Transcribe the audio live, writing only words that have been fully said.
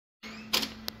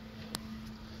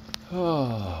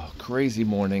Oh, crazy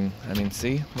morning. I mean,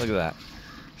 see, look at that.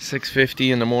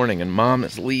 6:50 in the morning and Mom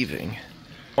is leaving.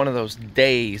 One of those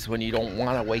days when you don't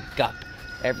want to wake up.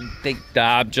 Everything.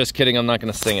 I'm just kidding, I'm not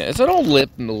going to sing it. It's an old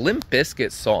Limp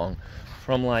Bizkit song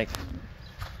from like,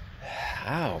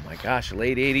 oh my gosh,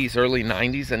 late 80s, early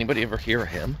 90s. Anybody ever hear of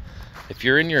him? If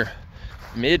you're in your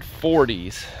mid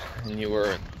 40s and you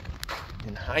were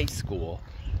in high school,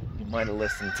 you might have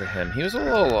listened to him. He was a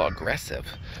little aggressive,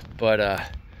 but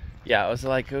yeah,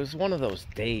 it was one of those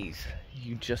days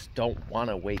you just don't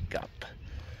want to wake up.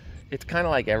 It's kind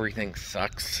of like everything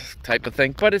sucks type of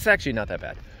thing, but it's actually not that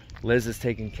bad. Liz is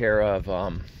taking care of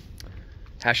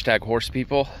hashtag horse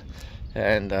people,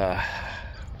 and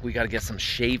we got to get some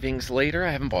shavings later.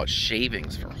 I haven't bought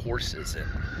shavings for horses in,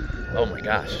 oh my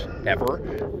gosh, ever.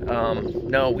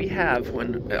 No, we have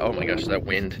when, oh my gosh, that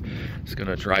wind is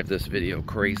gonna drive this video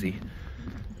crazy.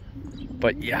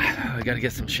 But yeah, we gotta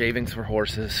get some shavings for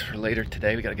horses for later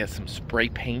today. We gotta get some spray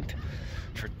paint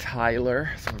for Tyler,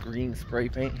 some green spray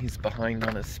paint. He's behind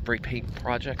on his spray paint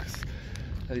projects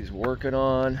that he's working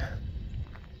on.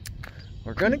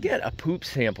 We're gonna get a poop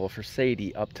sample for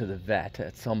Sadie up to the vet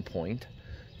at some point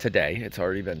today. It's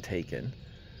already been taken.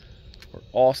 We're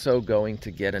also going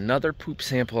to get another poop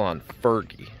sample on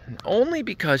Fergie, and only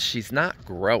because she's not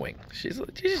growing. She's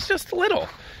just little.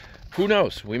 Who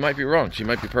knows? We might be wrong. She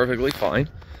might be perfectly fine.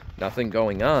 Nothing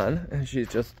going on. And she's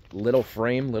just little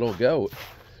frame, little goat.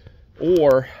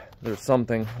 Or there's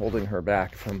something holding her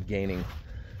back from gaining,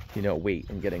 you know, weight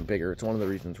and getting bigger. It's one of the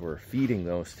reasons we're feeding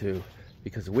those two,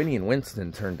 because Winnie and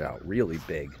Winston turned out really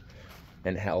big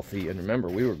and healthy. And remember,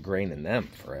 we were graining them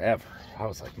forever. I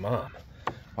was like, Mom,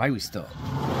 why are we still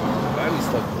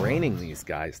graining these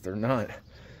guys? They're not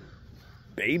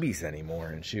babies anymore.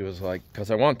 And she was like,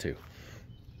 because I want to.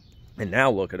 And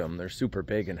now look at them, they're super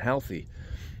big and healthy.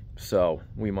 So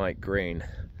we might grain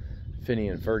Finny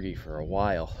and Fergie for a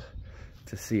while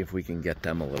to see if we can get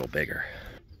them a little bigger.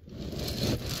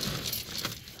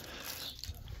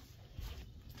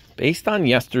 Based on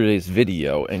yesterday's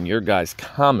video and your guys'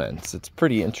 comments, it's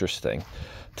pretty interesting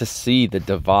to see the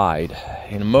divide.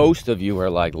 And most of you are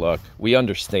like, look, we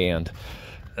understand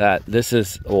that this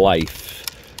is life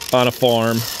on a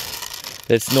farm.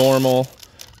 It's normal.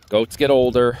 Goats get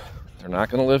older. They're not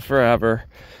going to live forever.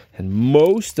 And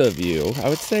most of you, I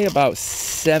would say about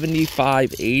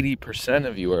 75–80%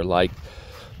 of you are like,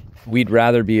 we'd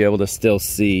rather be able to still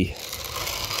see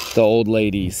the old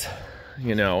ladies,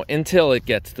 you know, until it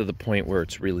gets to the point where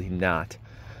it's really not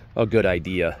a good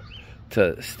idea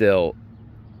to still,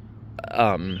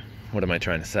 what am I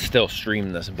trying to say? Still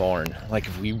stream this barn. Like,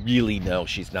 if we really know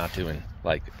she's not doing,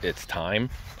 like, it's time,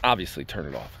 obviously turn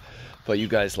it off. But you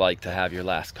guys like to have your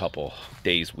last couple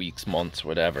days, weeks, months,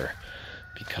 whatever,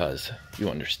 because you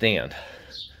understand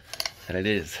that it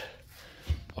is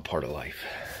a part of life.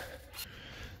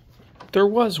 There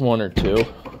was one or two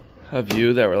of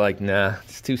you that were like, nah,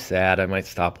 it's too sad. I might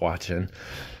stop watching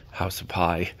House of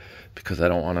Pie because I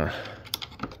don't want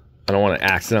to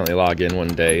accidentally log in one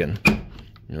day and,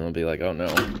 you know, be like, oh no.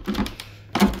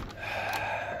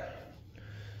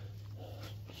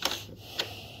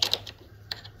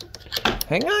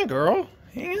 Hang on, girl.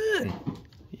 Hang on.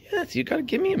 Yes, you gotta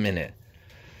give me a minute.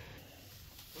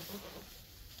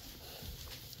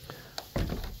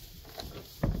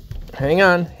 Hang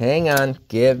on.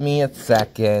 Give me a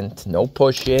second. No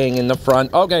pushing in the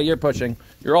front. Okay, you're pushing.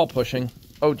 You're all pushing.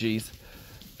 Oh, geez.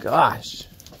 Gosh.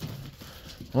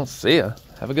 Well, see ya.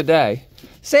 Have a good day.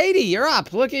 Sadie, you're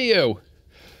up. Look at you.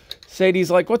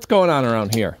 Sadie's like, what's going on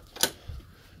around here?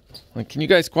 Like, can you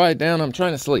guys quiet down? I'm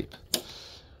trying to sleep.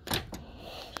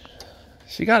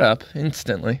 She got up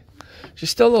instantly. She's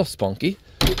still a little spunky.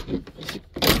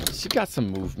 She got some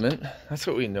movement. That's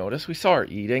what we noticed. We saw her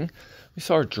eating. We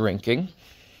saw her drinking.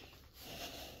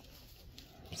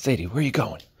 Sadie, where are you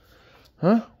going?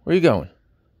 Huh? Where are you going?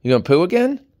 You gonna poo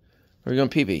again? Or are you gonna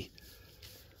pee-pee?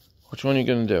 Which one are you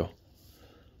gonna do?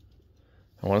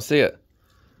 I want to see it.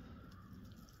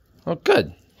 Oh,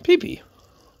 good. Pee-pee.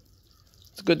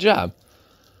 It's a good job.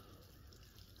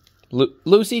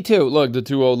 Lucy too. Look, the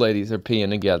two old ladies are peeing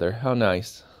together. How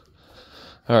nice.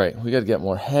 All right, we got to get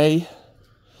more hay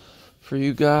for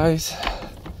you guys.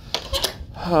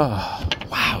 Oh,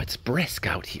 wow, it's brisk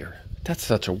out here. That's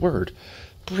such a word.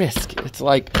 Brisk. It's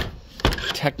like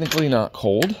technically not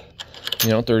cold.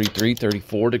 You know, 33,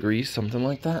 34 degrees, something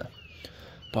like that.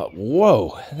 But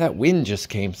whoa, that wind just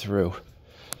came through.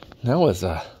 That was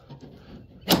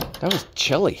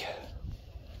chilly.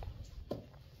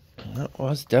 That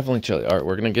was definitely chilly. All right,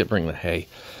 we're gonna bring the hay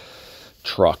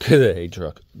truck, the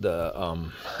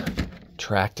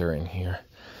tractor in here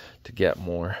to get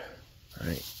more All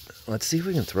right, let's see if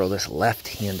we can throw this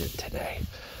left-handed today,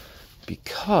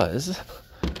 because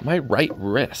my right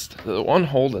wrist, the one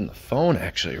holding the phone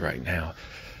actually right now,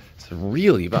 it's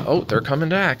really about, oh, they're coming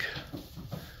back.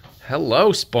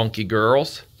 Hello, spunky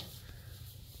girls.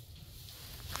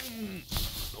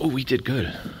 Oh, we did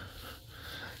good.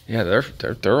 Yeah,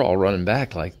 they're all running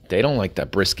back. Like, they don't like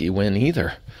that brisky win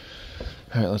either.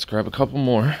 All right, let's grab a couple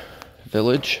more.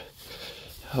 Village,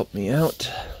 help me out.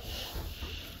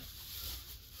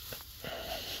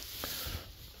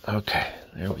 Okay,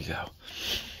 there we go.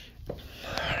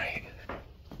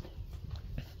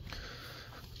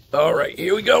 All right,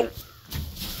 here we go.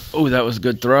 Oh, that was a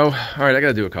good throw. All right, I got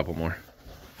to do a couple more.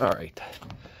 All right,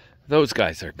 those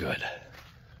guys are good.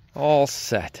 All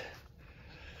set.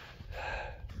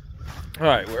 All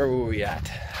right, where were we at?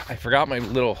 I forgot my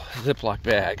little Ziploc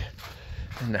bag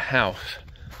in the house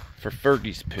for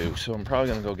Fergie's poo, so I'm probably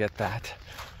gonna go get that.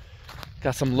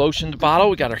 Got some lotion to bottle.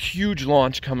 We got our huge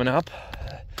launch coming up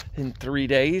in 3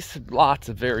 days. Lots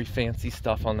of very fancy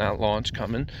stuff on that launch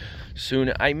coming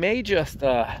soon. I may just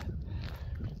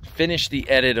finish the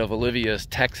edit of Olivia's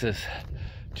Texas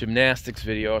gymnastics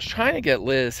video. I was trying to get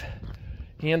Liz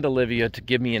and Olivia to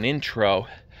give me an intro,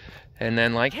 and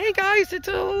then like, hey guys, it's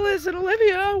Liz and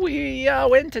Olivia. We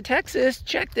went to Texas.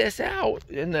 Check this out.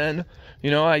 And then, you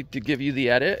know, I give you the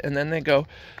edit, and then they go,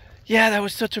 yeah, that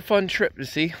was such a fun trip to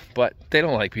see. But they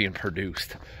don't like being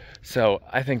produced. So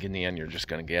I think in the end, you're just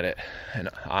going to get it. And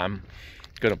I'm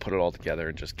going to put it all together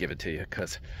and just give it to you,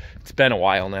 because it's been a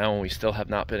while now and we still have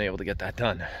not been able to get that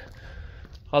done.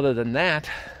 Other than that,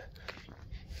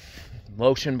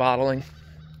 lotion bottling.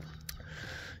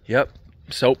 Yep.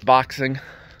 Soap boxing.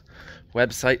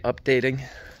 Website updating.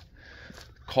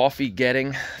 Coffee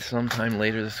getting sometime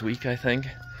later this week, I think.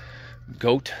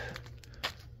 Goat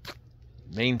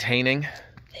maintaining.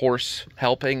 Horse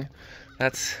helping.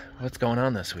 That's what's going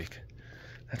on this week.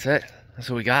 That's it. That's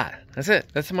what we got. That's it.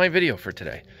 That's my video for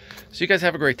today. So you guys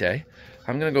have a great day.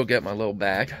 I'm going to go get my little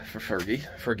bag for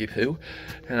Fergie poo,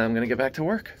 and I'm going to get back to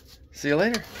work. See you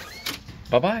later.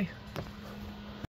 Bye-bye.